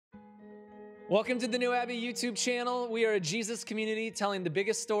Welcome to the New Abbey YouTube channel. We are a Jesus community telling the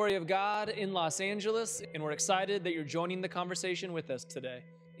biggest story of God in Los Angeles, and we're excited that you're joining the conversation with us today.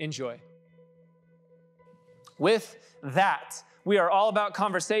 Enjoy. With that, we are all about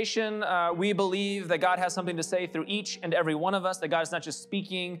conversation. We believe that God has something to say through each and every one of us, that God is not just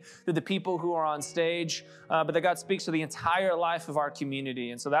speaking through the people who are on stage, but that God speaks to the entire life of our community.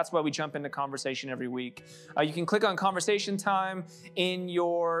 And so that's why we jump into conversation every week. You can click on conversation time in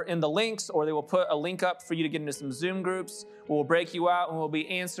the links, or they will put a link up for you to get into some Zoom groups. We'll break you out and we'll be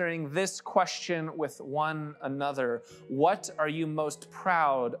answering this question with one another. What are you most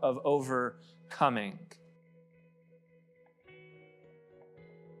proud of overcoming?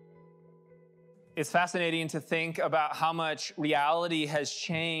 It's fascinating to think about how much reality has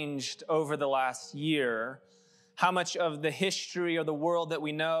changed over the last year, how much of the history of the world that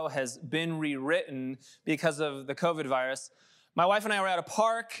we know has been rewritten because of the COVID virus. My wife and I were at a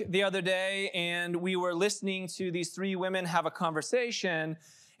park the other day, and we were listening to these three women have a conversation.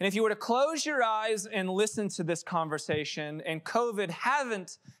 And if you were to close your eyes and listen to this conversation and COVID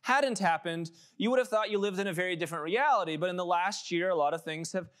hadn't happened, you would have thought you lived in a very different reality. But in the last year, a lot of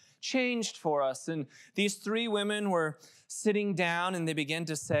things have changed for us. And these three women were sitting down and they began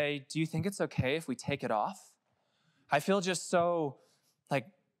to say, do you think it's okay if we take it off? I feel just so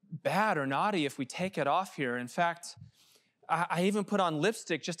bad or naughty if we take it off here. In fact, I even put on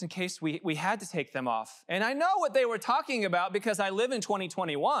lipstick just in case we had to take them off. And I know what they were talking about because I live in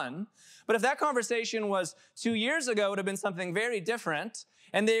 2021. But if that conversation was 2 years ago, it would have been something very different.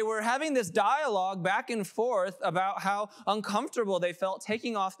 And they were having this dialogue back and forth about how uncomfortable they felt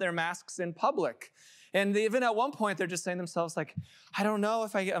taking off their masks in public. And even at one point, they're just saying to themselves, I don't know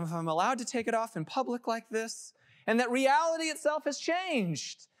if I'm allowed to take it off in public like this. And that reality itself has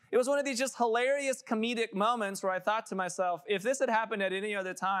changed. It was one of these just hilarious comedic moments where I thought to myself, if this had happened at any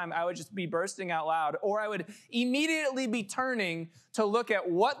other time, I would just be bursting out loud, or I would immediately be turning to look at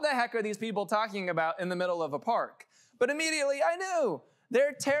what the heck are these people talking about in the middle of a park. But immediately I knew.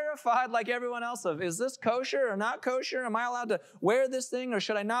 They're terrified like everyone else of, is this kosher or not kosher? Am I allowed to wear this thing or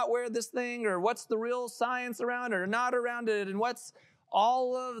should I not wear this thing? Or what's the real science around it or not around it? And what's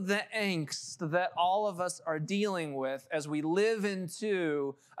all of the angst that all of us are dealing with as we live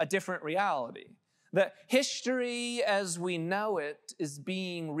into a different reality? That history as we know it is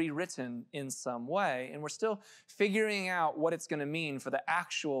being rewritten in some way, and we're still figuring out what it's going to mean for the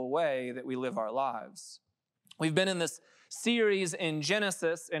actual way that we live our lives. We've been in this series in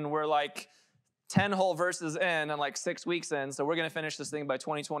Genesis, and we're 10 whole verses in and 6 weeks in, so we're going to finish this thing by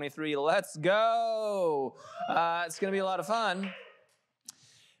 2023. Let's go! It's going to be a lot of fun.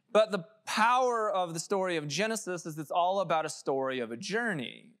 But the power of the story of Genesis is it's all about a story of a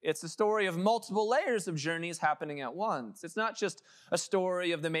journey. It's a story of multiple layers of journeys happening at once. It's not just a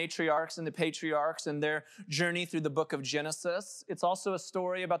story of the matriarchs and the patriarchs and their journey through the book of Genesis. It's also a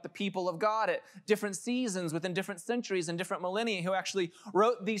story about the people of God at different seasons within different centuries and different millennia who actually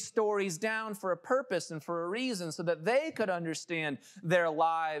wrote these stories down for a purpose and for a reason so that they could understand their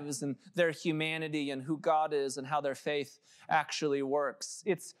lives and their humanity and who God is and how their faith actually works.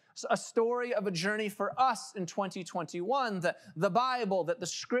 It's a story of a journey for us in 2021, that the Bible, that the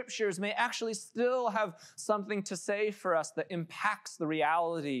scriptures may actually still have something to say for us that impacts the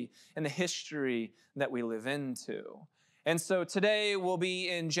reality and the history that we live into. And so today we'll be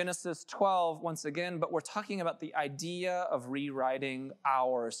in Genesis 12 once again, but we're talking about the idea of rewriting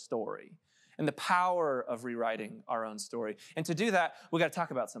our story and the power of rewriting our own story. And to do that, we got to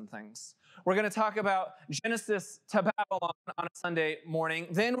talk about some things. We're going to talk about Genesis to Babylon on a Sunday morning.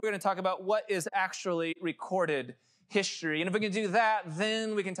 Then we're going to talk about what is actually recorded history. And if we can do that,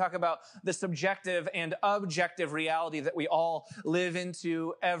 then we can talk about the subjective and objective reality that we all live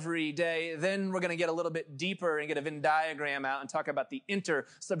into every day. Then we're going to get a little bit deeper and get a Venn diagram out and talk about the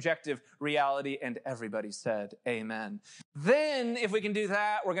intersubjective reality. And everybody said amen. Then, if we can do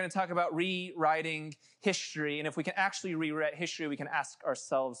that, we're going to talk about rewriting history. And if we can actually rewrite history, we can ask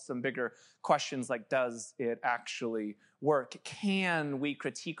ourselves some bigger questions like, does it actually work? Can we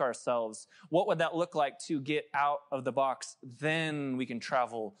critique ourselves? What would that look like to get out of the box? Then we can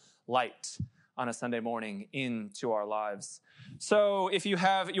travel light on a Sunday morning into our lives. So if you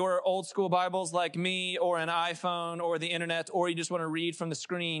have your old school Bibles like me, or an iPhone, or the internet, or you just want to read from the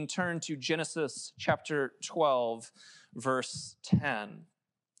screen, turn to Genesis chapter 12, verse 10.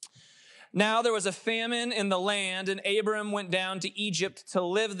 Now there was a famine in the land, and Abram went down to Egypt to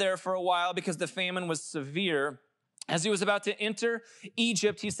live there for a while because the famine was severe. As he was about to enter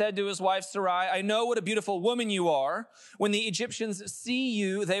Egypt, he said to his wife Sarai, I know what a beautiful woman you are. When the Egyptians see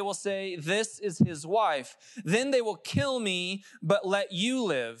you, they will say, this is his wife. Then they will kill me, but let you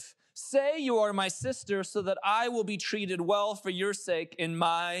live. Say you are my sister so that I will be treated well for your sake and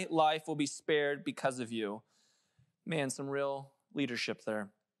my life will be spared because of you. Man, some real leadership there.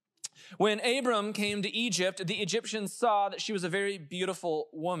 When Abram came to Egypt, the Egyptians saw that she was a very beautiful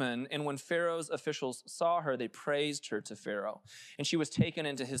woman. And when Pharaoh's officials saw her, they praised her to Pharaoh. And she was taken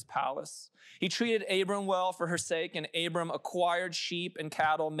into his palace. He treated Abram well for her sake, and Abram acquired sheep and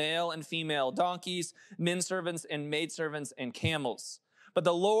cattle, male and female, donkeys, men servants and maidservants, and camels. But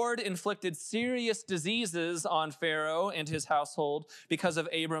the Lord inflicted serious diseases on Pharaoh and his household because of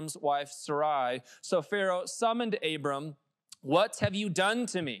Abram's wife Sarai. So Pharaoh summoned Abram. What have you done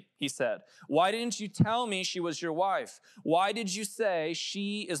to me? He said. Why didn't you tell me she was your wife? Why did you say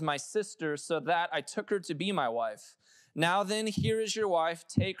she is my sister so that I took her to be my wife? Now then, here is your wife.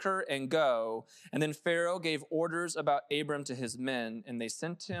 Take her and go. And then Pharaoh gave orders about Abram to his men, and they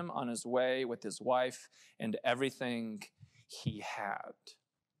sent him on his way with his wife and everything he had.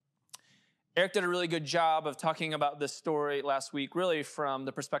 Eric did a really good job of talking about this story last week, really from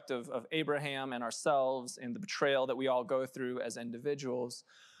the perspective of Abraham and ourselves and the betrayal that we all go through as individuals.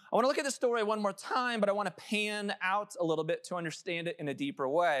 I want to look at this story one more time, but I want to pan out a little bit to understand it in a deeper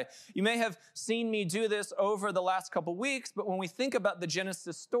way. You may have seen me do this over the last couple weeks, but when we think about the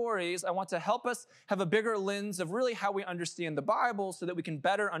Genesis stories, I want to help us have a bigger lens of really how we understand the Bible so that we can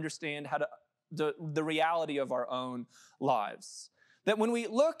better understand how to the reality of our own lives. That when we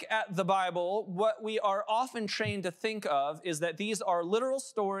look at the Bible, what we are often trained to think of is that these are literal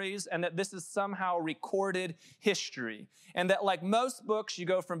stories and that this is somehow recorded history. And that like most books, you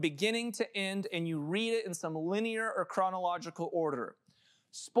go from beginning to end and you read it in some linear or chronological order.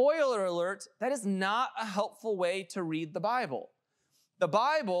 Spoiler alert, that is not a helpful way to read the Bible. The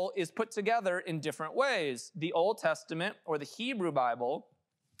Bible is put together in different ways. The Old Testament, or the Hebrew Bible,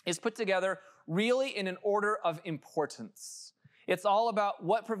 is put together really in an order of importance. It's all about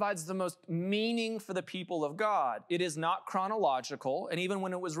what provides the most meaning for the people of God. It is not chronological, and even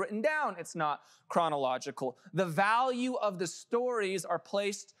when it was written down, it's not chronological. The value of the stories are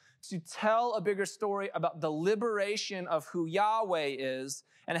placed to tell a bigger story about the liberation of who Yahweh is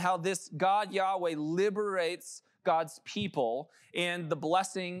and how this God Yahweh liberates God's people and the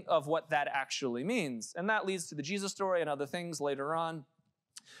blessing of what that actually means. And that leads to the Jesus story and other things later on.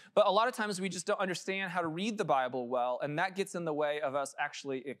 But a lot of times we just don't understand how to read the Bible well, and that gets in the way of us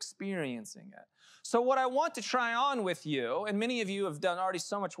actually experiencing it. So what I want to try on with you, and many of you have done already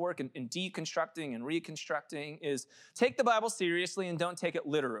so much work in deconstructing and reconstructing, is take the Bible seriously and don't take it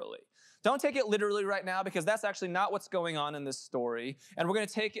literally. Don't take it literally right now because that's actually not what's going on in this story. And we're going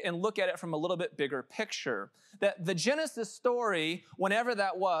to take it and look at it from a little bit bigger picture. That the Genesis story, whenever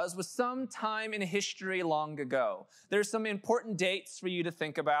that was some time in history long ago. There's some important dates for you to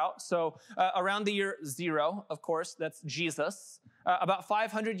think about. So around the year 0, of course, that's Jesus. About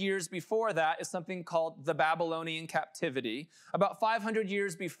 500 years before that is something called the Babylonian captivity. About 500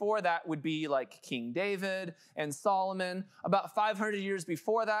 years before that would be like King David and Solomon. About 500 years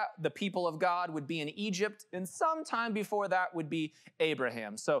before that, the people of God would be in Egypt. And sometime before that would be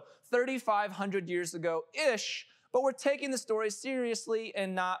Abraham. So 3,500 years ago-ish, but we're taking the story seriously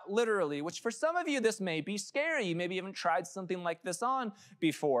and not literally, which for some of you, this may be scary. You maybe haven't tried something like this on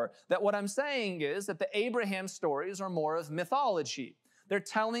before. That what I'm saying is that the Abraham stories are more of mythology. They're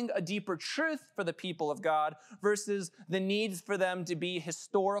telling a deeper truth for the people of God versus the need for them to be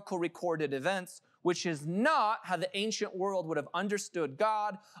historical recorded events, which is not how the ancient world would have understood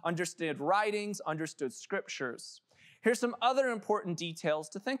God, understood writings, understood scriptures. Here's some other important details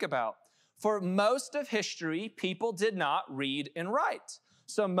to think about. For most of history, people did not read and write.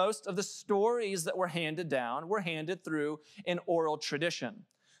 So most of the stories that were handed down were handed through an oral tradition.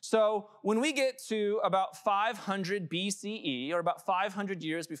 So when we get to about 500 BCE, or about 500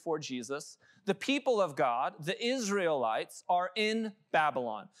 years before Jesus, the people of God, the Israelites, are in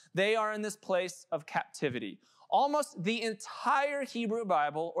Babylon. They are in this place of captivity. Almost the entire Hebrew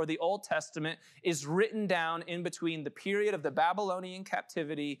Bible, or the Old Testament, is written down in between the period of the Babylonian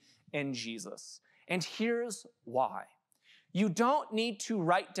captivity and Jesus. And here's why. You don't need to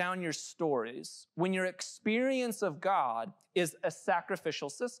write down your stories when your experience of God is a sacrificial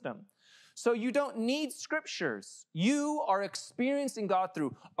system. So you don't need scriptures. You are experiencing God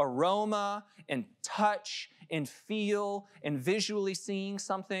through aroma and touch and feel and visually seeing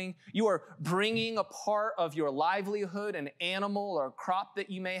something. You are bringing a part of your livelihood, an animal or a crop that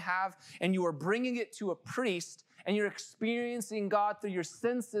you may have, and you are bringing it to a priest, and you're experiencing God through your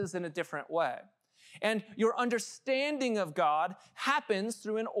senses in a different way. And your understanding of God happens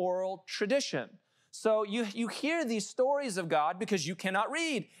through an oral tradition. So you hear these stories of God because you cannot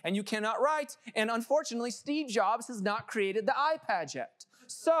read and you cannot write. And unfortunately, Steve Jobs has not created the iPad yet.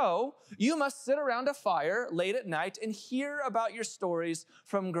 So you must sit around a fire late at night and hear about your stories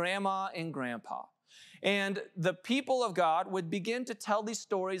from grandma and grandpa. And the people of God would begin to tell these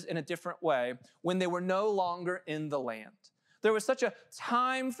stories in a different way when they were no longer in the land. There was such a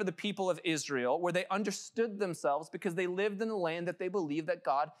time for the people of Israel where they understood themselves because they lived in the land that they believed that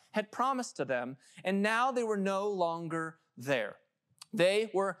God had promised to them, and now they were no longer there.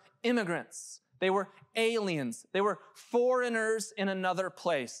 They were immigrants. They were aliens. They were foreigners in another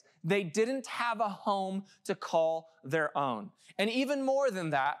place. They didn't have a home to call their own. And even more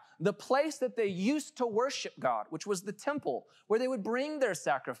than that, the place that they used to worship God, which was the temple, where they would bring their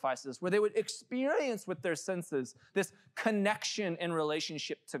sacrifices, where they would experience with their senses this connection and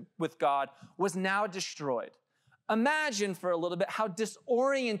relationship with God, was now destroyed. Imagine for a little bit how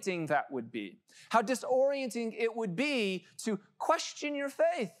disorienting that would be. How disorienting it would be to question your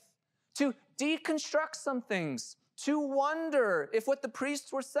faith, to deconstruct some things, to wonder if what the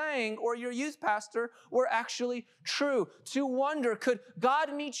priests were saying or your youth pastor were actually true, to wonder, could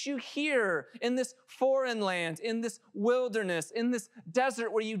God meet you here in this foreign land, in this wilderness, in this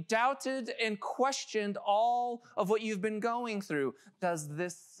desert where you doubted and questioned all of what you've been going through? Does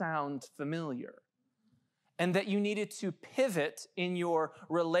this sound familiar? And that you needed to pivot in your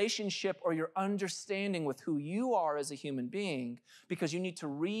relationship or your understanding with who you are as a human being because you need to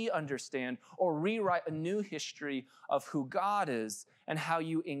re-understand or rewrite a new history of who God is and how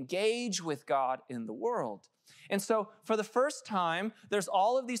you engage with God in the world. And so for the first time, there's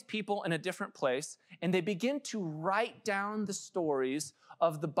all of these people in a different place, and they begin to write down the stories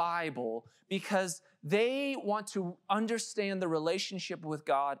of the Bible because they want to understand the relationship with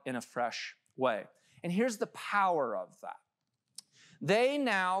God in a fresh way. And here's the power of that. They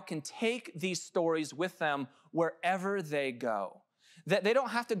now can take these stories with them wherever they go. That they don't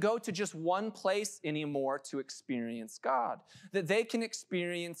have to go to just one place anymore to experience God. That they can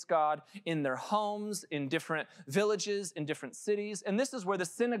experience God in their homes, in different villages, in different cities. And this is where the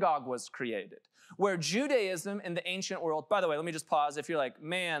synagogue was created, where Judaism in the ancient world, by the way, let me just pause. If you're like,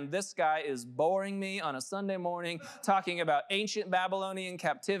 man, this guy is boring me on a Sunday morning talking about ancient Babylonian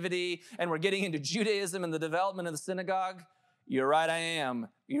captivity, and we're getting into Judaism and the development of the synagogue. You're right, I am.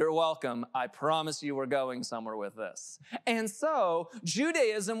 You're welcome. I promise you we're going somewhere with this. And so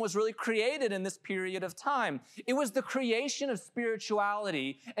Judaism was really created in this period of time. It was the creation of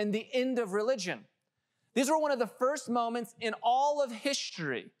spirituality and the end of religion. These were one of the first moments in all of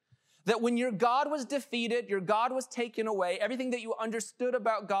history that when your God was defeated, your God was taken away, everything that you understood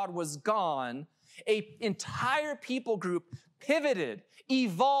about God was gone, an entire people group pivoted,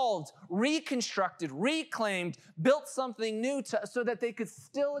 evolved, reconstructed, reclaimed, built something new so that they could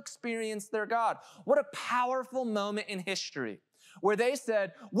still experience their God. What a powerful moment in history where they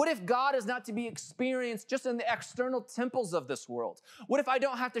said, what if God is not to be experienced just in the external temples of this world? What if I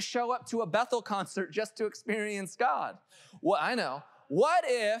don't have to show up to a Bethel concert just to experience God? Well, I know. What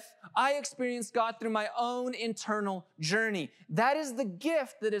if I experience God through my own internal journey? That is the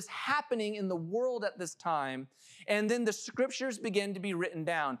gift that is happening in the world at this time. And then the scriptures begin to be written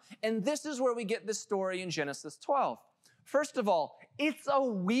down. And this is where we get this story in Genesis 12. First of all, it's a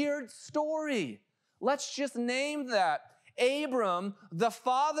weird story. Let's just name that. Abram, the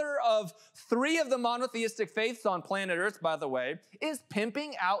father of 3 of the monotheistic faiths on planet Earth, by the way, is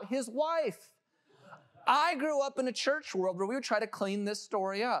pimping out his wife. I grew up in a church world where we would try to clean this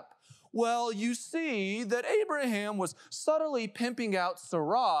story up. Well, you see that Abraham was subtly pimping out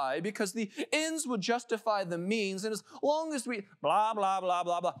Sarai because the ends would justify the means, and as long as we blah, blah, blah,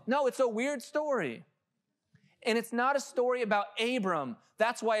 blah, blah. No, it's a weird story. And it's not a story about Abram.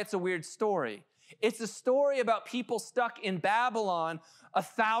 That's why it's a weird story. It's a story about people stuck in Babylon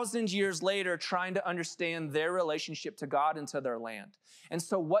 1,000 years later trying to understand their relationship to God and to their land. And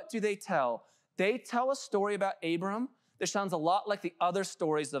so what do they tell? They tell a story about Abram that sounds a lot like the other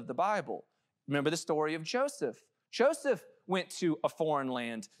stories of the Bible. Remember the story of Joseph. Joseph went to a foreign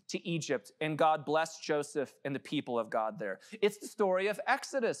land, to Egypt, and God blessed Joseph and the people of God there. It's the story of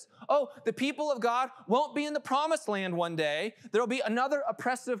Exodus. Oh, the people of God won't be in the promised land one day. There'll be another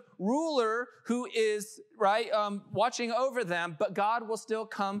oppressive ruler who is, watching over them, but God will still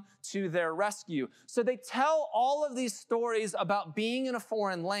come to their rescue. So they tell all of these stories about being in a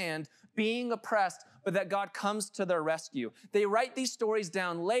foreign land, being oppressed, but that God comes to their rescue. They write these stories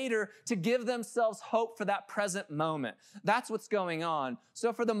down later to give themselves hope for that present moment. That's what's going on.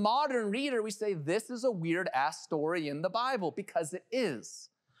 So for the modern reader, we say this is a weird-ass story in the Bible because it is.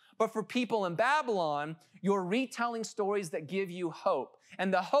 But for people in Babylon, you're retelling stories that give you hope.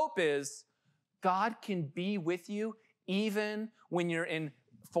 And the hope is God can be with you even when you're in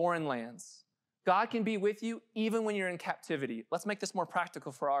foreign lands. God can be with you even when you're in captivity. Let's make this more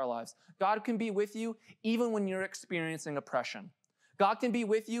practical for our lives. God can be with you even when you're experiencing oppression. God can be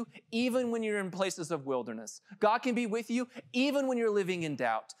with you even when you're in places of wilderness. God can be with you even when you're living in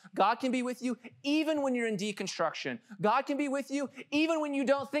doubt. God can be with you even when you're in deconstruction. God can be with you even when you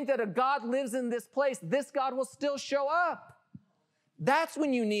don't think that a God lives in this place. This God will still show up. That's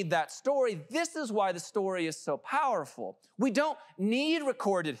when you need that story. This is why the story is so powerful. We don't need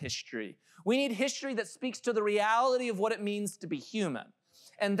recorded history. We need history that speaks to the reality of what it means to be human.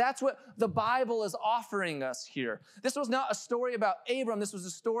 And that's what the Bible is offering us here. This was not a story about Abram. This was a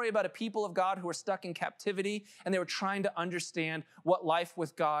story about a people of God who were stuck in captivity, and they were trying to understand what life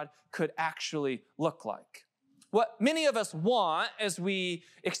with God could actually look like. What many of us want as we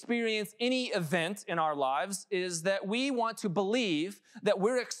experience any event in our lives is that we want to believe that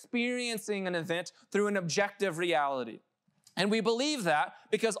we're experiencing an event through an objective reality. And we believe that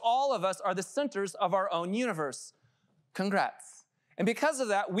because all of us are the centers of our own universe. Congrats. And because of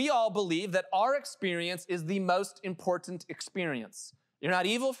that, we all believe that our experience is the most important experience. You're not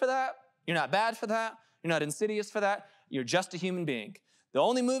evil for that. You're not bad for that. You're not insidious for that. You're just a human being. The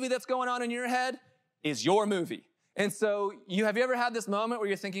only movie that's going on in your head is your movie. And so have you ever had this moment where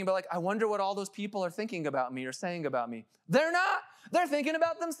you're thinking about, like, I wonder what all those people are thinking about me or saying about me? They're not. They're thinking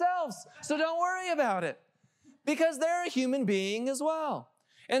about themselves. So don't worry about it because they're a human being as well.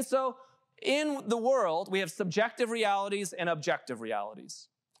 And so in the world, we have subjective realities and objective realities.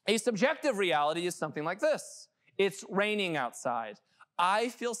 A subjective reality is something like this. It's raining outside. I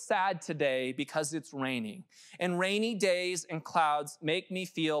feel sad today because it's raining. And rainy days and clouds make me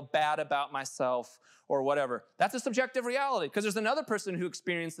feel bad about myself or whatever. That's a subjective reality because there's another person who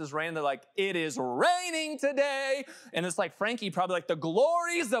experiences rain. They're like, it is raining today. And it's like Frankie, probably like, the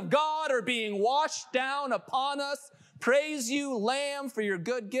glories of God are being washed down upon us. Praise you, Lamb, for your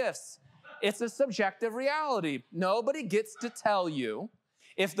good gifts. It's a subjective reality. Nobody gets to tell you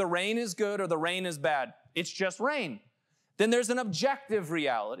if the rain is good or the rain is bad. It's just rain. Then there's an objective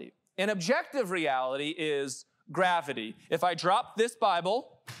reality. An objective reality is gravity. If I drop this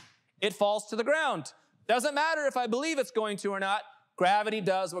Bible, it falls to the ground. Doesn't matter if I believe it's going to or not. Gravity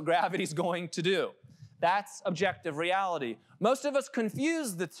does what gravity's going to do. That's objective reality. Most of us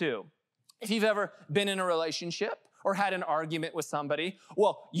confuse the two. If you've ever been in a relationship or had an argument with somebody,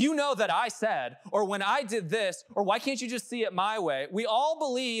 well, you know that I said, or when I did this, or why can't you just see it my way? We all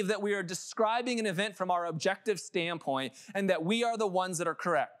believe that we are describing an event from our objective standpoint and that we are the ones that are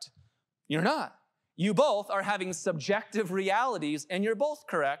correct. You're not. You both are having subjective realities and you're both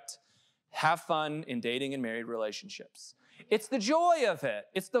correct. Have fun in dating and married relationships. It's the joy of it.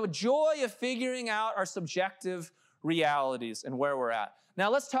 It's the joy of figuring out our subjective realities and where we're at. Now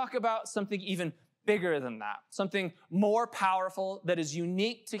let's talk about something even bigger than that, something more powerful that is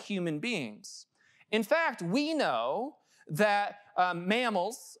unique to human beings. In fact, we know that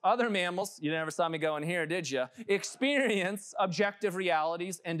mammals, other mammals, you never saw me going here, did you, experience objective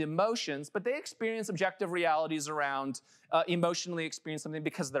realities and emotions, but they experience objective realities around emotionally experience something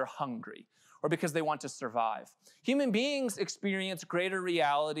because they're hungry or because they want to survive. Human beings experience greater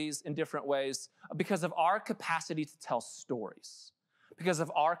realities in different ways because of our capacity to tell stories, because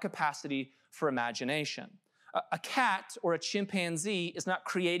of our capacity for imagination. A cat or a chimpanzee is not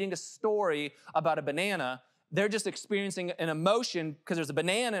creating a story about a banana. They're just experiencing an emotion because there's a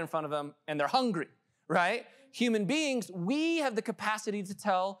banana in front of them and they're hungry, right? Human beings, we have the capacity to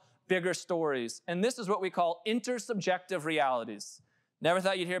tell bigger stories. And this is what we call intersubjective realities. Never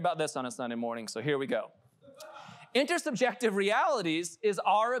thought you'd hear about this on a Sunday morning, so here we go. Intersubjective realities is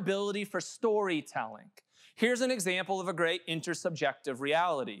our ability for storytelling. Here's an example of a great intersubjective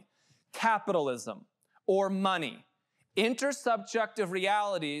reality. Capitalism or money. Intersubjective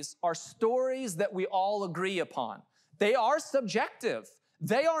realities are stories that we all agree upon. They are subjective.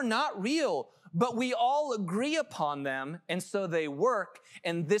 They are not real, but we all agree upon them, and so they work,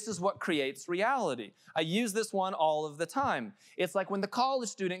 and this is what creates reality. I use this one all of the time. It's like when the college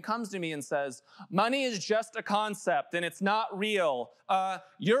student comes to me and says, money is just a concept and it's not real.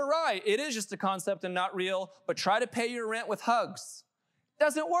 You're right, it is just a concept and not real, but try to pay your rent with hugs.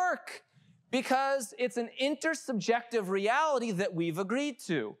 Doesn't work because it's an intersubjective reality that we've agreed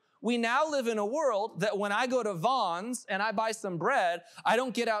to. We now live in a world that when I go to Vons and I buy some bread, I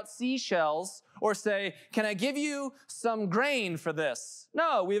don't get out seashells or say, can I give you some grain for this?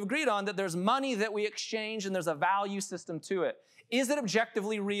 No, we've agreed on that there's money that we exchange and there's a value system to it. Is it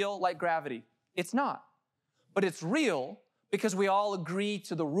objectively real like gravity? It's not. But it's real because we all agree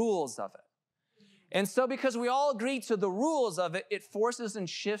to the rules of it. And so because we all agree to the rules of it, it forces and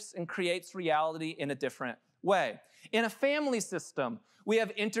shifts and creates reality in a different way. In a family system, we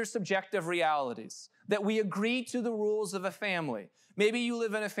have intersubjective realities that we agree to the rules of a family. Maybe you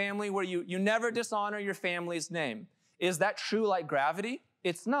live in a family where you never dishonor your family's name. Is that true like gravity?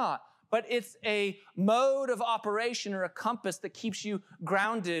 It's not. But it's a mode of operation or a compass that keeps you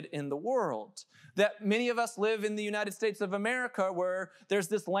grounded in the world. That many of us live in the United States of America where there's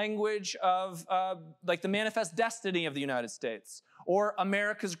this language of like the manifest destiny of the United States or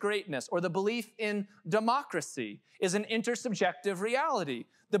America's greatness or the belief in democracy is an intersubjective reality.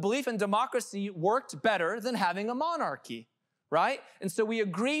 The belief in democracy worked better than having a monarchy, right? And so we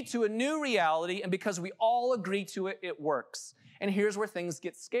agree to a new reality, and because we all agree to it, it works. And here's where things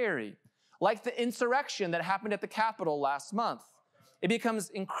get scary. Like the insurrection that happened at the Capitol last month. It becomes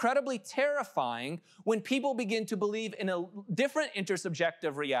incredibly terrifying when people begin to believe in a different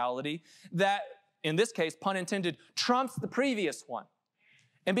intersubjective reality that, in this case, pun intended, trumps the previous one.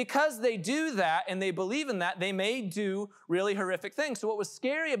 And because they do that and they believe in that, they may do really horrific things. So what was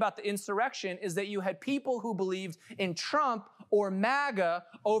scary about the insurrection is that you had people who believed in Trump or MAGA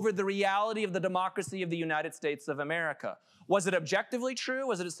over the reality of the democracy of the United States of America. Was it objectively true?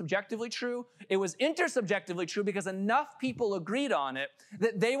 Was it subjectively true? It was intersubjectively true because enough people agreed on it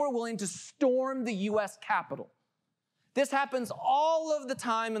that they were willing to storm the U.S. Capitol. This happens all of the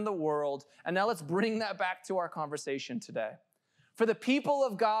time in the world, and now let's bring that back to our conversation today. For the people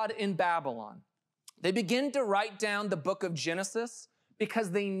of God in Babylon, they begin to write down the book of Genesis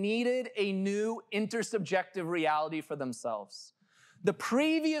because they needed a new intersubjective reality for themselves. The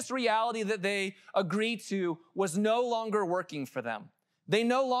previous reality that they agreed to was no longer working for them. They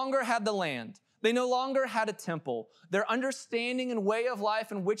no longer had the land. They no longer had a temple. Their understanding and way of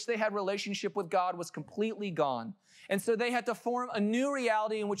life in which they had relationship with God was completely gone. And so they had to form a new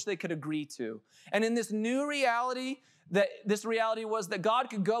reality in which they could agree to. And in this new reality, this reality was that God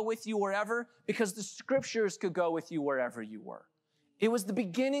could go with you wherever because the scriptures could go with you wherever you were. It was the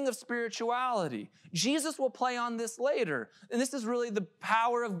beginning of spirituality. Jesus will play on this later. And this is really the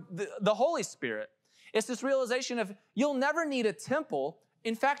power of the Holy Spirit. It's this realization of you'll never need a temple.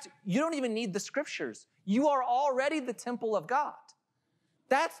 In fact, you don't even need the scriptures. You are already the temple of God.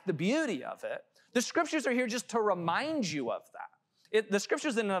 That's the beauty of it. The scriptures are here just to remind you of that. The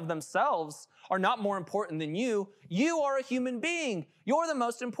scriptures in and of themselves are not more important than you. You are a human being. You're the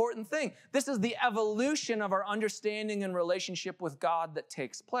most important thing. This is the evolution of our understanding and relationship with God that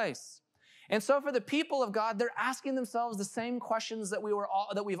takes place. And so for the people of God, they're asking themselves the same questions that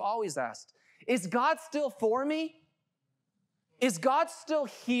we've always asked. Is God still for me? Is God still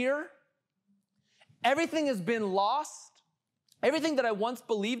here? Everything has been lost. Everything that I once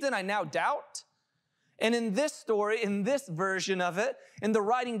believed in, I now doubt. And in this story, in this version of it, in the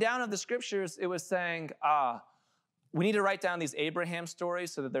writing down of the scriptures, it was saying, we need to write down these Abraham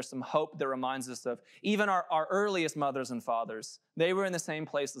stories so that there's some hope that reminds us of even our earliest mothers and fathers. They were in the same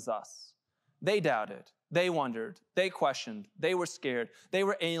place as us. They doubted. They wondered. They questioned. They were scared. They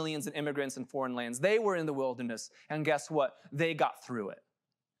were aliens and immigrants in foreign lands. They were in the wilderness. And guess what? They got through it.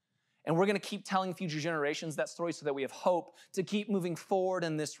 And we're going to keep telling future generations that story so that we have hope to keep moving forward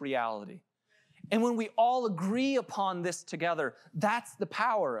in this reality. And when we all agree upon this together, that's the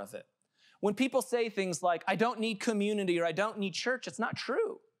power of it. When people say things like, I don't need community or I don't need church, it's not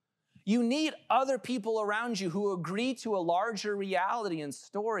true. You need other people around you who agree to a larger reality and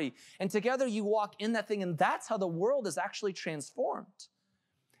story. And together you walk in that thing, and that's how the world is actually transformed.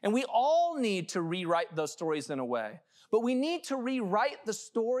 And we all need to rewrite those stories in a way. But we need to rewrite the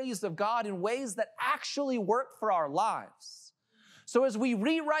stories of God in ways that actually work for our lives. So as we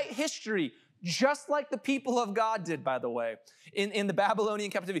rewrite history, just like the people of God did, by the way, in the Babylonian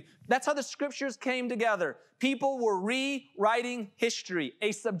captivity. That's how the scriptures came together. People were rewriting history,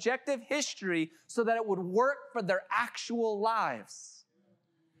 a subjective history, so that it would work for their actual lives.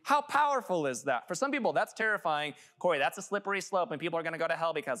 How powerful is that? For some people, that's terrifying. Corey, that's a slippery slope, and people are going to go to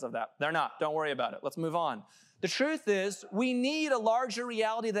hell because of that. They're not. Don't worry about it. Let's move on. The truth is, we need a larger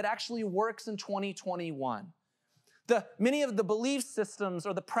reality that actually works in 2021. Many of the belief systems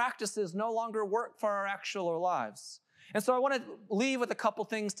or the practices no longer work for our actual lives. And so I want to leave with a couple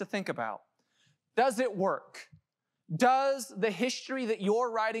things to think about. Does it work? Does the history that you're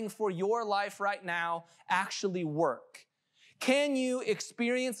writing for your life right now actually work? Can you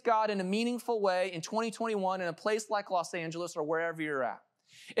experience God in a meaningful way in 2021 in a place like Los Angeles or wherever you're at?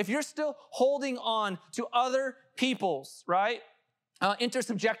 If you're still holding on to other people's, right,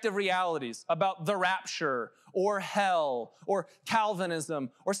 intersubjective realities about the rapture or hell or Calvinism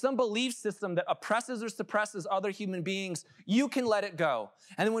or some belief system that oppresses or suppresses other human beings, you can let it go.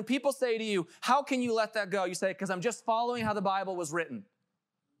 And then when people say to you, how can you let that go? You say, because I'm just following how the Bible was written.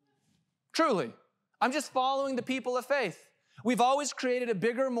 Truly, I'm just following the people of faith. We've always created a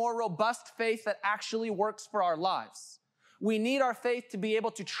bigger, more robust faith that actually works for our lives. We need our faith to be able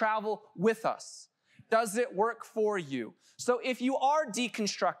to travel with us. Does it work for you? So if you are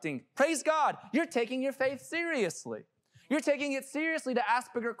deconstructing, praise God, you're taking your faith seriously. You're taking it seriously to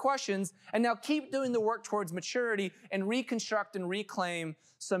ask bigger questions and now keep doing the work towards maturity and reconstruct and reclaim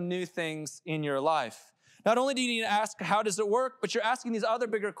some new things in your life. Not only do you need to ask, how does it work? But you're asking these other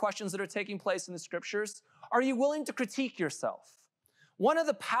bigger questions that are taking place in the scriptures. Are you willing to critique yourself? One of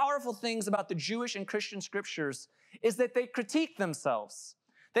the powerful things about the Jewish and Christian scriptures is that they critique themselves.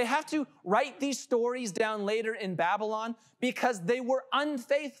 They have to write these stories down later in Babylon because they were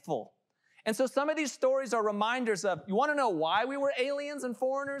unfaithful. And so some of these stories are reminders of, you want to know why we were aliens and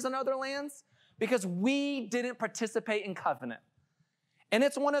foreigners in other lands? Because we didn't participate in covenant. And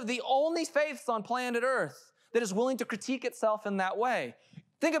it's one of the only faiths on planet Earth that is willing to critique itself in that way.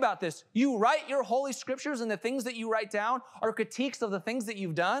 Think about this. You write your holy scriptures, and the things that you write down are critiques of the things that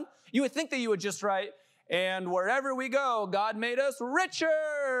you've done. You would think that you would just write, and wherever we go, God made us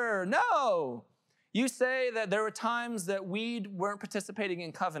richer. No. You say that there were times that we weren't participating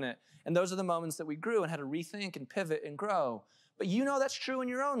in covenant, and those are the moments that we grew and had to rethink and pivot and grow. But you know that's true in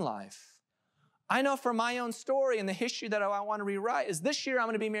your own life. I know from my own story and the history that I want to rewrite is this year I'm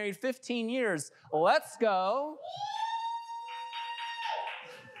going to be married 15 years. Let's go.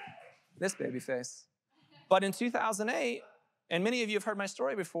 This baby face. But in 2008, and many of you have heard my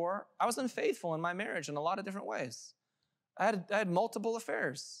story before, I was unfaithful in my marriage in a lot of different ways. I had multiple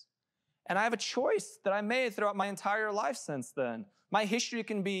affairs. And I have a choice that I made throughout my entire life since then. My history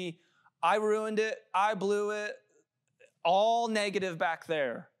can be, I ruined it, I blew it, all negative back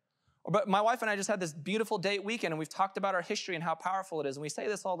there. But my wife and I just had this beautiful date weekend, and we've talked about our history and how powerful it is. And we say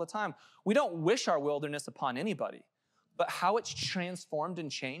this all the time. We don't wish our wilderness upon anybody, but how it's transformed and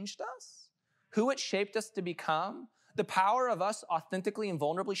changed us, who it shaped us to become. The power of us authentically and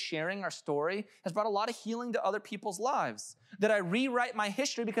vulnerably sharing our story has brought a lot of healing to other people's lives. That I rewrite my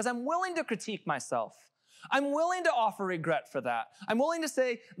history because I'm willing to critique myself. I'm willing to offer regret for that. I'm willing to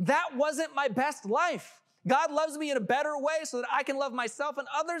say, that wasn't my best life. God loves me in a better way so that I can love myself and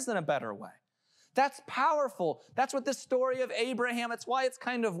others in a better way. That's powerful. That's what this story of Abraham, that's why it's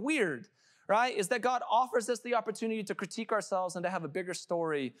kind of weird, right? Is that God offers us the opportunity to critique ourselves and to have a bigger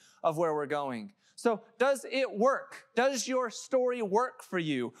story of where we're going. So does it work? Does your story work for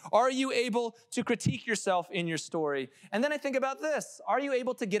you? Are you able to critique yourself in your story? And then I think about this. Are you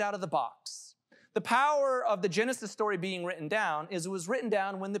able to get out of the box? The power of the Genesis story being written down is it was written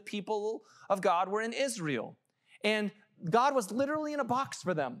down when the people of God were in Israel. And God was literally in a box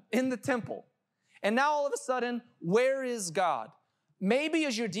for them in the temple. And now all of a sudden, where is God? Maybe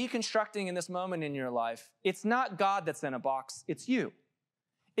as you're deconstructing in this moment in your life, it's not God that's in a box, it's you.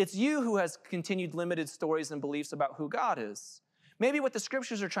 It's you who has continued limited stories and beliefs about who God is. Maybe what the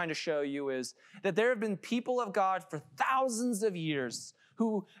scriptures are trying to show you is that there have been people of God for thousands of years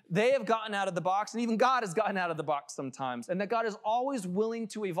who they have gotten out of the box, and even God has gotten out of the box sometimes, and that God is always willing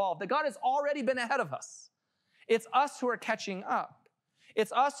to evolve, that God has already been ahead of us. It's us who are catching up.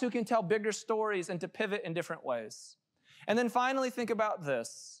 It's us who can tell bigger stories and to pivot in different ways. And then finally, think about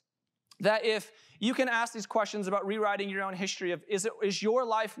this, that if you can ask these questions about rewriting your own history of, is your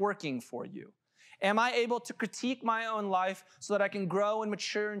life working for you? Am I able to critique my own life so that I can grow and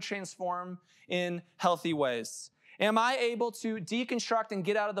mature and transform in healthy ways? Am I able to deconstruct and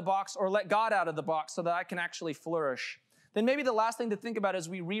get out of the box or let God out of the box so that I can actually flourish? Then maybe the last thing to think about as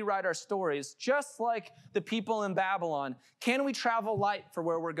we rewrite our stories, just like the people in Babylon, can we travel light for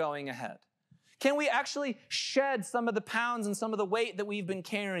where we're going ahead? Can we actually shed some of the pounds and some of the weight that we've been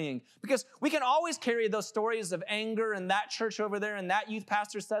carrying? Because we can always carry those stories of anger and that church over there and that youth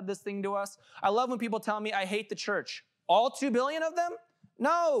pastor said this thing to us. I love when people tell me I hate the church. All 2 billion of them?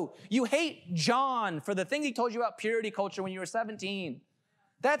 No, you hate John for the thing he told you about purity culture when you were 17.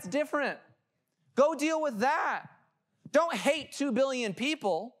 That's different. Go deal with that. Don't hate 2 billion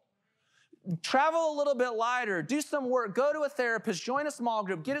people. Travel a little bit lighter, do some work, go to a therapist, join a small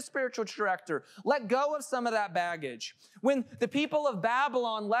group, get a spiritual director, let go of some of that baggage. When the people of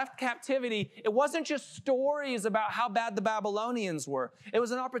Babylon left captivity, it wasn't just stories about how bad the Babylonians were. It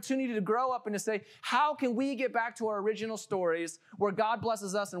was an opportunity to grow up and to say, how can we get back to our original stories where God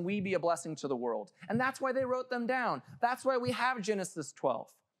blesses us and we be a blessing to the world? And that's why they wrote them down. That's why we have Genesis 12,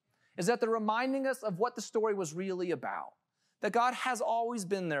 is that they're reminding us of what the story was really about. That God has always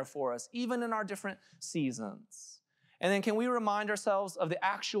been there for us, even in our different seasons. And then can we remind ourselves of the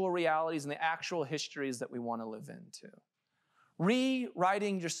actual realities and the actual histories that we want to live into?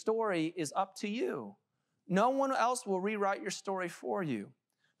 Rewriting your story is up to you. No one else will rewrite your story for you.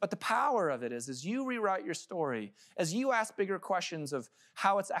 But the power of it is, as you rewrite your story, as you ask bigger questions of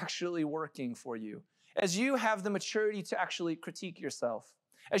how it's actually working for you, as you have the maturity to actually critique yourself,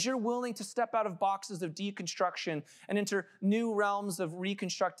 as you're willing to step out of boxes of deconstruction and enter new realms of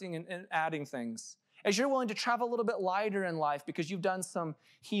reconstructing and adding things, as you're willing to travel a little bit lighter in life because you've done some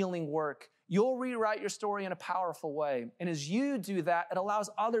healing work, you'll rewrite your story in a powerful way. And as you do that, it allows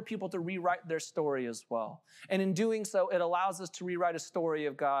other people to rewrite their story as well. And in doing so, it allows us to rewrite a story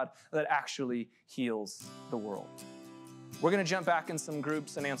of God that actually heals the world. We're going to jump back in some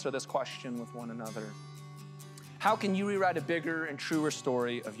groups and answer this question with one another. How can you rewrite a bigger and truer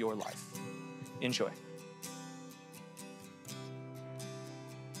story of your life? Enjoy.